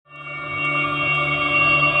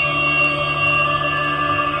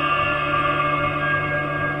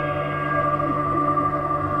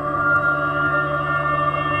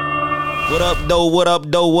What up, though? What up,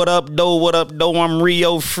 though? What up, though? What up, though? I'm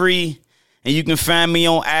Rio Free. And you can find me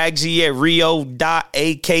on IG at rio.aka.o.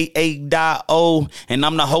 And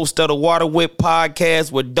I'm the host of the Water Whip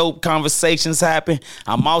podcast where dope conversations happen.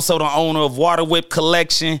 I'm also the owner of Water Whip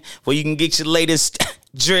Collection where you can get your latest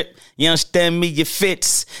drip. You understand me? Your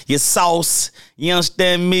fits, your sauce. You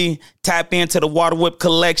understand me? Tap into the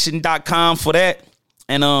waterwhipcollection.com for that.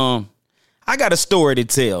 And I got a story to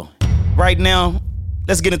tell. Right now,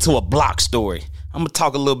 let's get into a block story. I'm going to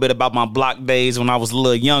talk a little bit about my block days when I was a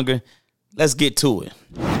little younger. Let's get to it.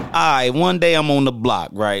 All right, one day I'm on the block,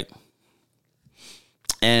 right?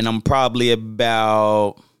 And I'm probably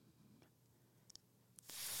about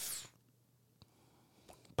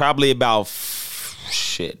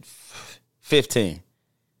 15.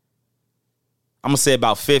 I'm going to say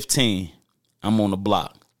about 15. I'm on the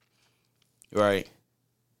block, right?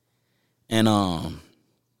 And,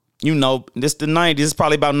 you know, this the 90s. It's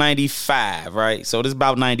probably about 95, right? So this is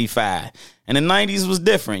about 95. And the 90s was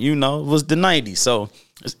different, you know. It was the 90s. So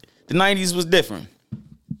the 90s was different.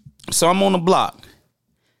 So I'm on the block.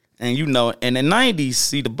 And, you know, in the 90s,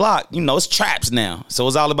 see, the block, you know, it's traps now. So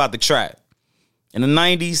it's all about the trap. In the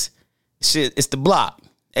 90s, shit, it's the block.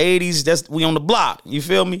 80s, we on the block. You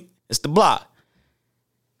feel me? It's the block.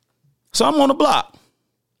 So I'm on the block.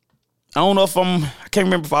 I don't know if I can't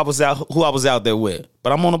remember if I was who I was out there with,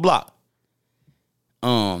 but I'm on the block.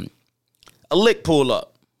 A lick pull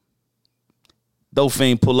up. Dope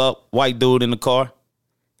fiend pull up. White dude in the car.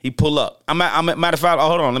 He pull up. I'm at matter of fact,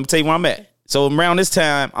 hold on, let me tell you where I'm at. So around this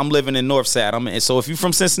time, I'm living in Northside. So if you're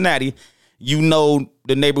from Cincinnati, you know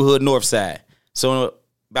the neighborhood Northside. So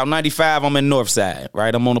about 95, I'm in Northside,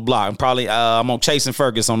 right? I'm on the block. I'm on Chase and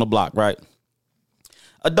Fergus on the block, right?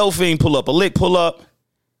 A dope fiend pull up. A lick pull up.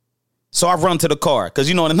 So I run to the car. Because,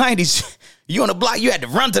 you know, in the 90s, you on the block, you had to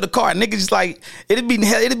run to the car. Niggas just like, it'd be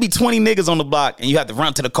 20 niggas on the block, and you had to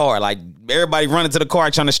run to the car. Like, everybody running to the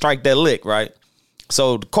car trying to strike that lick, right?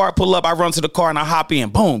 So the car pull up, I run to the car, and I hop in.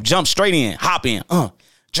 Boom, jump straight in, hop in,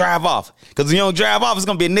 drive off. Because if you don't drive off, it's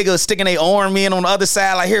going to be a nigga sticking their arm in on the other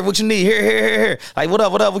side. Like, here, what you need? Here. Like, what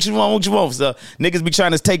up, what you want? So niggas be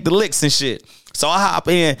trying to take the licks and shit. So I hop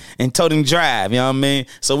in and told him drive, you know what I mean?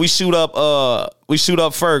 So we shoot up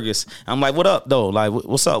Fergus. I'm like, what up, though? Like,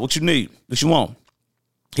 what's up? What you need? What you want?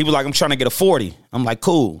 He was like, I'm trying to get a 40. I'm like,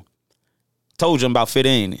 cool. Told you I'm about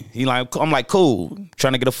 15. I'm like, cool.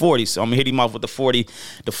 Trying to get a 40. So I'm gonna hit him off with the 40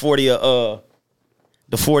 of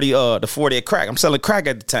crack. I'm selling crack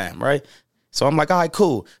at the time, right? So I'm like, all right,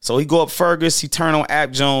 cool. So he go up Fergus, he turn on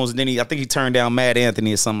App Jones, and then I think he turned down Mad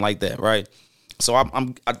Anthony or something like that, right? So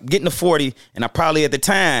I'm getting the 40, and at the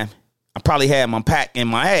time, I probably had my pack in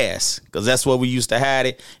my ass, because that's where we used to have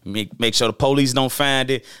it. Make sure the police don't find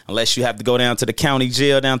it, unless you have to go down to the county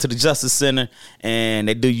jail, down to the Justice Center, and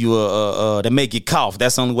they do you they make you cough.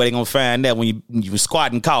 That's the only way they're going to find that, when you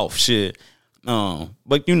squat and cough, shit.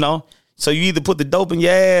 But, you know, so you either put the dope in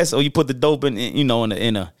your ass, or you put the dope in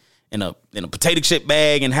a potato chip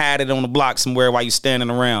bag and hide it on the block somewhere while you're standing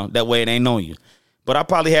around. That way it ain't on you. But I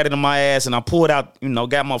probably had it in my ass, and I pulled out, you know,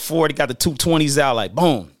 got my 40, got the 220s out, like,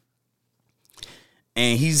 boom.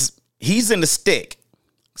 And he's in the stick.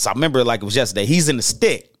 So I remember like it was yesterday. He's in the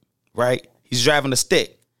stick, right? He's driving the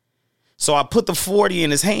stick. So I put the 40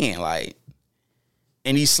 in his hand, like,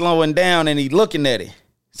 and he's slowing down and he's looking at it.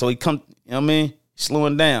 So he come, you know what I mean?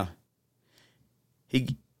 Slowing down.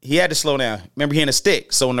 He had to slow down. Remember, he in the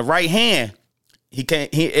stick. So in the right hand, he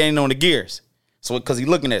ain't on the gears. So because he's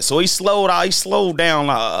looking at it. So he slowed down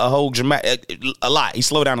a whole a lot. He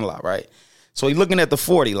slowed down a lot, right? So he's looking at the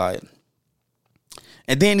 40, like.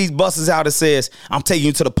 And then he busts out and says, I'm taking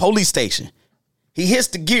you to the police station. He hits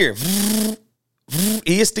the gear.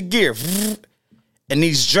 And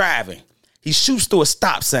he's driving. He shoots through a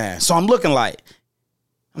stop sign. So I'm like,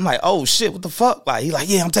 oh shit, what the fuck? Like, he's like,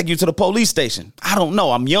 yeah, I'm taking you to the police station. I don't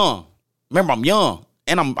know. I'm young. Remember, I'm young.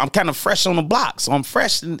 And I'm kind of fresh on the block. So I'm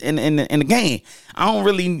fresh in the game. I don't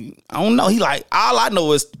know. He like, all I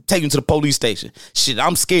know is take him to the police station. Shit,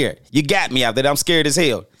 I'm scared. You got me out there. I'm scared as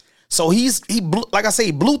hell. So he blew, like I say,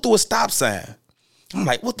 he blew through a stop sign. I'm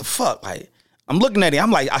like, what the fuck? Like, I'm looking at him.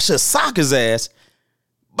 I'm like, I should sock his ass,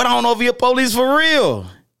 but I don't know if he a police for real.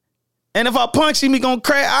 And if I punch him, he gonna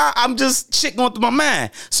crack. I'm just shit going through my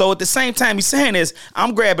mind. So at the same time he's saying this,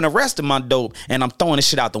 I'm grabbing the rest of my dope and I'm throwing this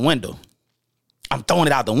shit out the window. I'm throwing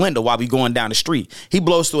it out the window while we going down the street. He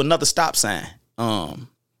blows through another stop sign. Down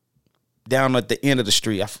at the end of the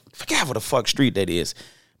street. I forgot what the fuck street that is.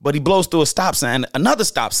 But he blows through a stop sign, another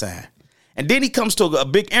stop sign. And then he comes to a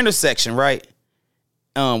big intersection, right?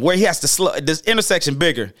 Where he has to slow, this intersection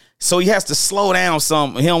bigger. So he has to slow down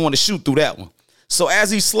some. He don't want to shoot through that one. So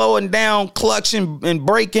as he's slowing down, clutching and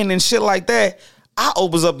braking and shit like that, I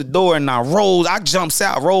opens up the door and I jumps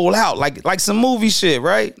out, roll out like some movie shit,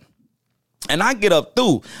 right? And I get up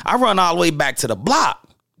through. I run all the way back to the block.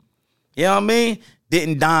 You know what I mean?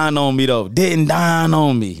 Didn't dawn on me though. Didn't dawn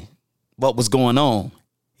on me what was going on.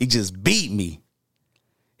 He just beat me.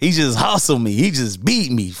 He just hustled me. He just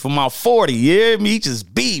beat me for my 40. You hear me? He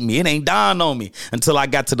just beat me. It ain't dawned on me until I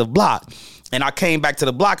got to the block. And I came back to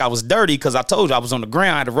the block. I was dirty because I told you I was on the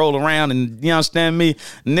ground. I had to roll around and, you understand me?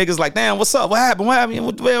 Niggas like, damn, what's up? What happened? What happened?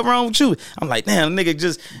 What the hell wrong with you? I'm like, damn, nigga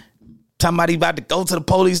just talking about he about to go to the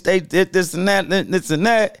police station, this and that, this and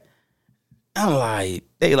that. I'm like,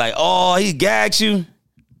 they like, oh, he gagged you?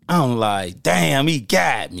 I'm like, damn, he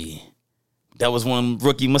gagged me. That was one of them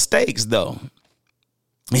rookie mistakes, though.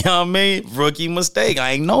 You know what I mean? Rookie mistake.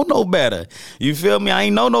 I ain't know no better. You feel me? I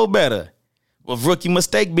ain't know no better. Well, rookie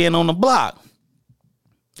mistake being on the block.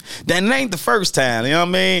 Then it ain't the first time. You know what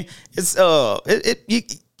I mean? It's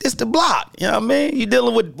it's the block. You know what I mean? You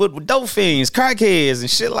dealing with dope fiends, crackheads, and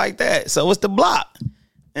shit like that. So it's the block.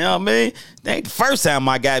 You know what I mean? That ain't the first time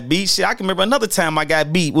I got beat. Shit, I can remember another time I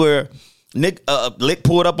got beat where Nick Lick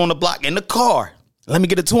pulled up on the block in the car. Let me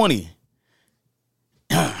get a 20.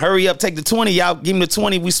 Hurry up, take the 20. Y'all give him the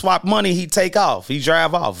 20. We swap money. He take off. He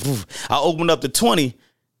drive off. I opened up the 20.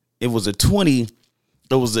 It was a 20.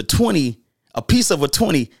 It was a 20. A piece of a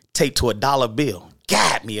 20 taped to a dollar bill.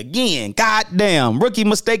 Got me again. Goddamn. Rookie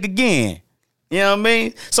mistake again. You know what I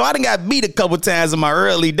mean? So I done got beat a couple times in my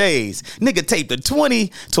early days. Nigga taped a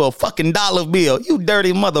 20 to a fucking dollar bill. You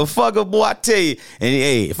dirty motherfucker, boy, I tell you. And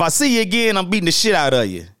hey, if I see you again, I'm beating the shit out of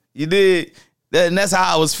you. You did? And that's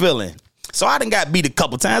how I was feeling. So I done got beat a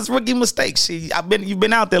couple times. Rookie mistake. Shit, you've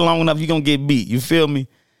been out there long enough, you're gonna get beat. You feel me?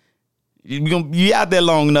 You out there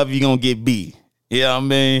long enough, you're gonna get beat. You know what I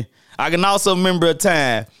mean? I can also remember a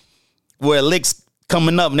time where licks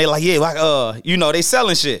coming up and they like, yeah, you know, they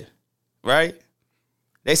selling shit, right?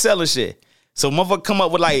 They selling shit. So motherfucker come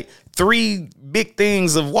up with like 3 big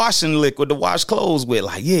things of washing liquid to wash clothes with.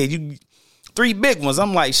 Like, yeah, you 3 big ones.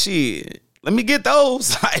 I'm like, shit. Let me get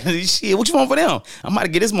those. Shit, what you want for them? I'm about to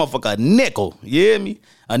get this motherfucker a nickel. You hear me?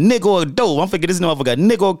 A nickel or a dope. I'm finna get this motherfucker a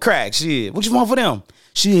nickel or crack. Shit, what you want for them?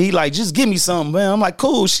 Shit, he like, just give me something, man. I'm like,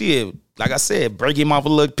 cool, shit. Like I said, break him off a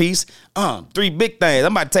little piece. 3 big things.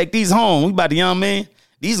 I'm about to take these home. We about to, you know what I mean?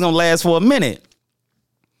 These gonna last for a minute.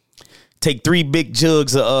 Take 3 big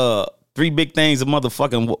jugs of 3 big things of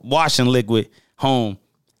motherfucking washing liquid home.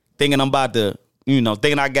 Thinking I'm about to, you know,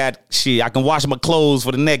 thinking I got shit. I can wash my clothes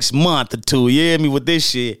for the next month or 2. You hear me with this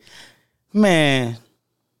shit? Man,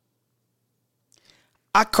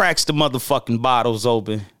 I cracks the motherfucking bottles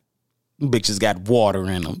open. Them bitches got water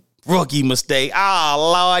in them. Rookie mistake.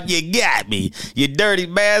 Oh, Lord, you got me. You dirty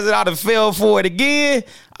bastard. I done fell for it again.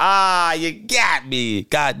 You got me.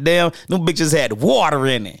 Goddamn. Them bitches had water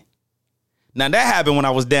in it. Now, that happened when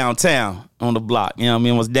I was downtown on the block. You know what I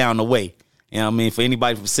mean? I was down the way. You know what I mean? For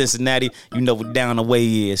anybody from Cincinnati, you know what down the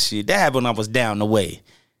way is. Shit, that happened when I was down the way.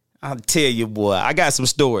 I'll tell you, boy, I got some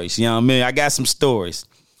stories. You know what I mean? I got some stories.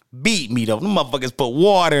 Beat me, though. Them motherfuckers put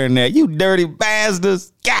water in there. You dirty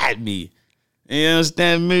bastards. Got me. You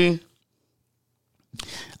understand me?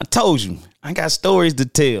 I told you, I got stories to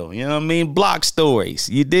tell. You know what I mean? Block stories.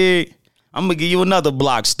 You dig? I'm going to give you another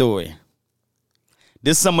block story.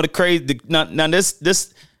 This is some of the crazy. Now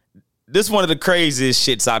this one of the craziest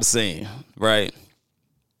shits I've seen, right?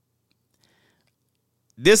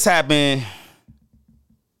 This happened.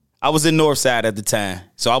 I was in Northside at the time,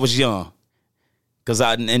 so I was young. Because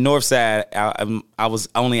in Northside, I was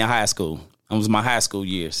only in high school. It was my high school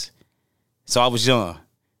years. So I was young,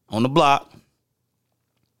 on the block.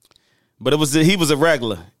 But he was a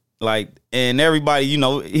regular. Like, and everybody, you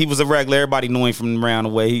know, he was a regular. Everybody knew him from around the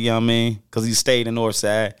way, you know what I mean? Because he stayed in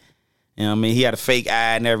Northside. You know what I mean? He had a fake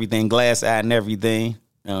eye and everything, glass eye and everything.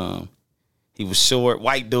 He was short,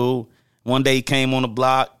 white dude. One day he came on the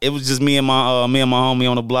block. It was just me and my homie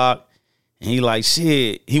on the block. And he like,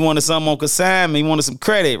 shit, he wanted something on consignment. He wanted some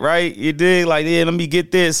credit, right? You did like, yeah, let me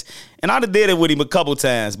get this. And I done did it with him a couple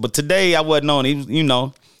times. But today I wasn't on it. You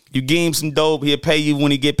know, you give him some dope, he'll pay you when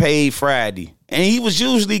he get paid Friday. And he was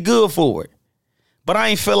usually good for it. But I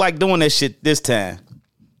ain't feel like doing that shit this time.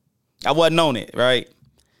 I wasn't on it, right?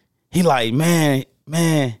 He like, man,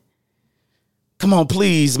 come on,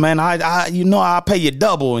 please, man. I'll pay you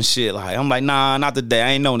double and shit. Like, I'm like, nah, not today. I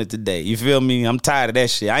ain't on it today. You feel me? I'm tired of that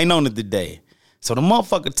shit. I ain't on it today. So the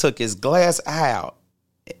motherfucker took his glass eye out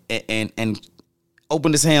and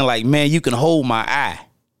opened his hand like, man, you can hold my eye.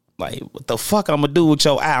 Like, what the fuck I'm gonna do with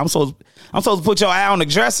your eye? I'm supposed to put your eye on the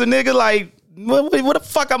dresser, nigga? Like, what the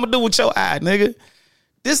fuck I'm gonna do with your eye, nigga?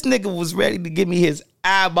 This nigga was ready to give me his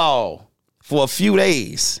eyeball for a few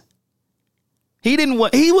days. He didn't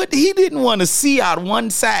want to see out one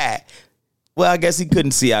side. Well, I guess he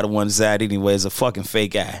couldn't see out of one side anyway. It's a fucking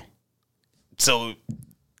fake eye. So,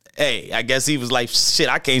 hey, I guess he was like, shit,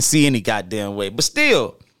 I can't see any goddamn way. But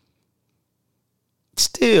still,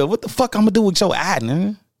 what the fuck I'm gonna do with your eye,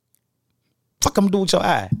 man? Fuck I'm gonna do with your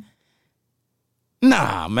eye?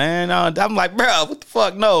 Nah, man. I'm like, bro, what the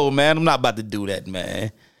fuck? No, man. I'm not about to do that,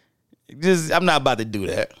 man. I'm not about to do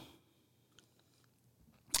that.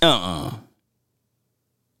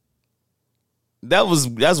 That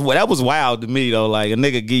was wild to me though. Like a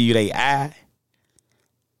nigga give you they eye.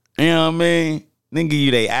 You know what I mean? Nigga give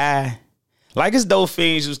you they eye. Like it's dope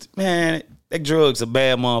fiends. Man, that drugs a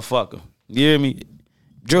bad motherfucker. You hear me?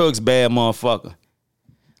 Drugs bad motherfucker.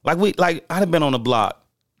 Like I'd have been on the block.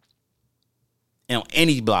 And on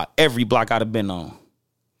any block, every block I'd have been on.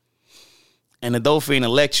 And the dope fiend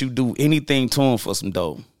will let you do anything to him for some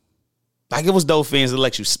dope. Like it was dope fiends that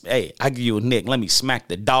let you, hey, I give you a nick. Let me smack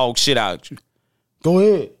the dog shit out of you. Go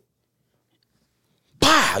ahead.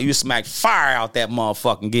 Pow! You smack fire out that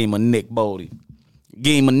motherfucking give him a nick, Bodie.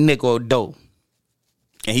 Give him a nick or a dope.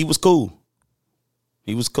 And he was cool.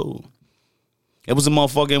 He was cool. It was a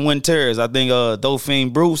motherfucker in Wind Terrace. I think dope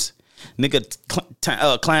fiend Bruce, nigga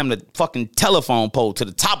climbed the fucking telephone pole to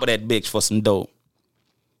the top of that bitch for some dope.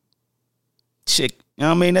 Shit. You know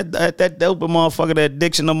what I mean? That dope motherfucker, that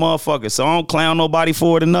addiction of motherfucker. So I don't clown nobody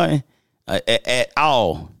for it or nothing. At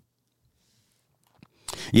all.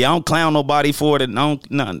 Yeah, I don't clown nobody for it.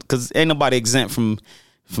 Nothing. Because ain't nobody exempt from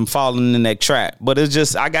falling in that trap. But it's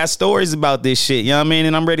just, I got stories about this shit. You know what I mean?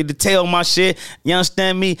 And I'm ready to tell my shit. You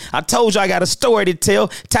understand me? I told you I got a story to tell.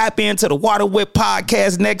 Tap into the Water Whip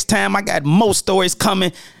podcast next time. I got more stories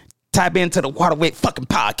coming. Tap into the Water Whip fucking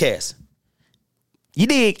podcast. You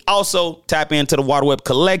dig? Also, tap into the Water Whip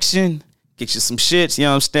collection. Get you some shits, you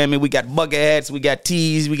understand me? We got bucket hats, we got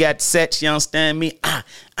tees, we got sets, you understand me?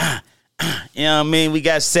 You know what I mean? We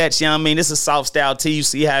got sets, you know what I mean? This is a soft style tee. You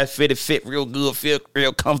see how it fit real good, feel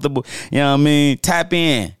real comfortable. You know what I mean? Tap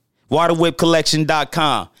in.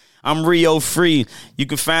 Waterwhipcollection.com. I'm Rio Free. You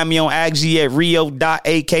can find me on IG at rio.aka.o.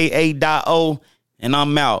 And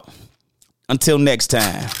I'm out. Until next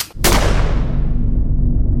time.